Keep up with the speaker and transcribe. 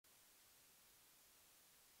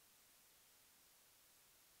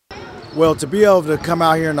Well, to be able to come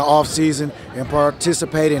out here in the off season and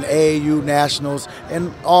participate in AAU nationals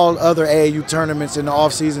and all other AAU tournaments in the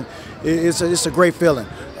off season, it's a great feeling.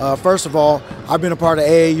 First of all, I've been a part of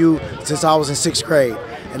AAU since I was in 6th grade,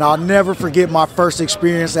 and I'll never forget my first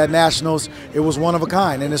experience at nationals. It was one of a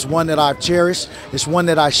kind, and it's one that I've cherished. It's one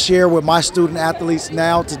that I share with my student athletes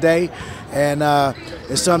now today, and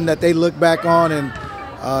it's something that they look back on and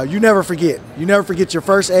you never forget. You never forget your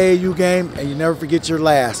first AAU game, and you never forget your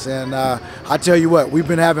last. And I tell you what, we've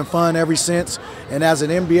been having fun ever since. And as an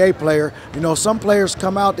NBA player, you know, some players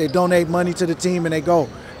come out, they donate money to the team, and they go.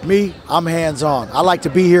 Me, I'm hands-on. I like to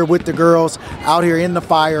be here with the girls, out here in the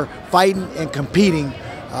fire, fighting and competing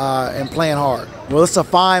and playing hard. Well, it's a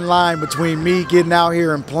fine line between me getting out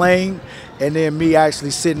here and playing and then me actually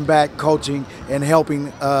sitting back, coaching, and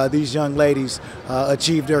helping these young ladies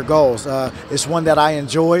achieve their goals. It's one that I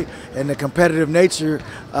enjoy, and the competitive nature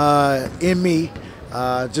in me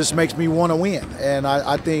just makes me want to win. And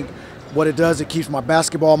I think what it does, it keeps my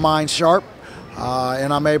basketball mind sharp,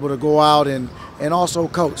 and I'm able to go out and also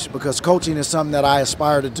coach, because coaching is something that I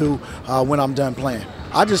aspire to do when I'm done playing.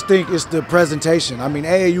 I just think it's the presentation. I mean,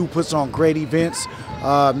 AAU puts on great events.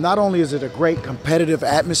 Not only is it a great competitive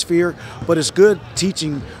atmosphere, but it's good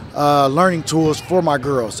teaching, learning tools for my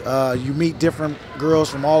girls. You meet different girls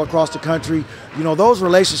from all across the country. You know, those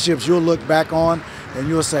relationships you'll look back on and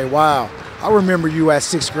you'll say, wow, I remember you at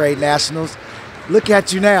 6th grade nationals. Look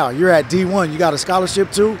at you now, you're at D1. You got a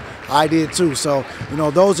scholarship too? I did too. So, you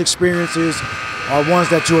know, those experiences are ones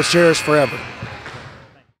that you'll cherish forever.